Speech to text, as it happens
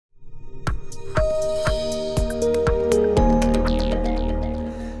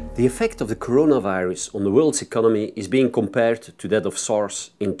The effect of the coronavirus on the world's economy is being compared to that of SARS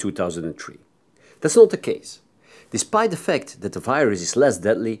in 2003. That's not the case. Despite the fact that the virus is less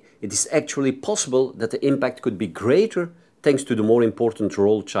deadly, it is actually possible that the impact could be greater thanks to the more important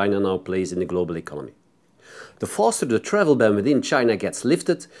role China now plays in the global economy. The faster the travel ban within China gets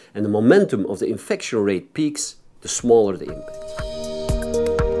lifted and the momentum of the infection rate peaks, the smaller the impact.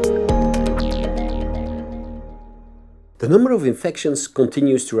 The number of infections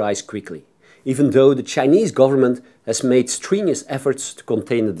continues to rise quickly, even though the Chinese government has made strenuous efforts to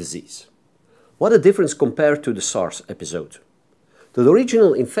contain the disease. What a difference compared to the SARS episode. The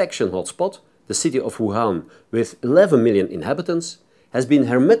original infection hotspot, the city of Wuhan with 11 million inhabitants, has been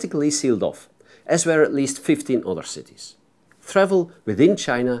hermetically sealed off, as were at least 15 other cities. Travel within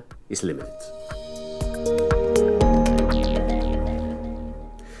China is limited.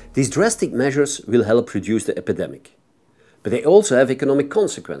 These drastic measures will help reduce the epidemic, but they also have economic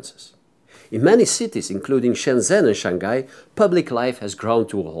consequences. In many cities, including Shenzhen and Shanghai, public life has ground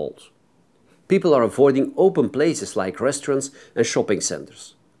to a halt. People are avoiding open places like restaurants and shopping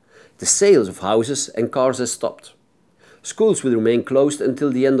centers. The sales of houses and cars have stopped. Schools will remain closed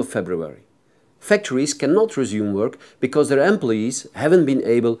until the end of February. Factories cannot resume work because their employees haven't been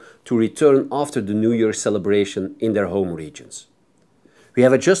able to return after the New Year celebration in their home regions. We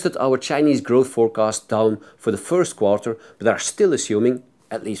have adjusted our Chinese growth forecast down for the first quarter, but are still assuming,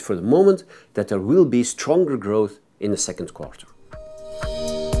 at least for the moment, that there will be stronger growth in the second quarter.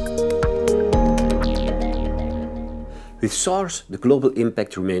 With SARS, the global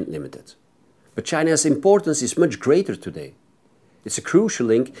impact remained limited. But China's importance is much greater today. It's a crucial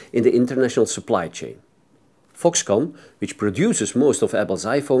link in the international supply chain. Foxconn, which produces most of Apple's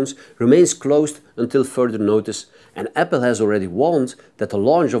iPhones, remains closed until further notice, and Apple has already warned that the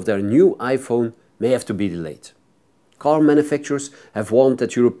launch of their new iPhone may have to be delayed. Car manufacturers have warned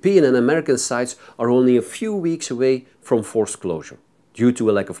that European and American sites are only a few weeks away from forced closure, due to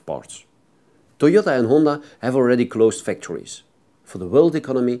a lack of parts. Toyota and Honda have already closed factories. For the world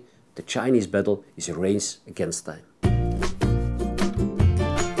economy, the Chinese battle is a race against time.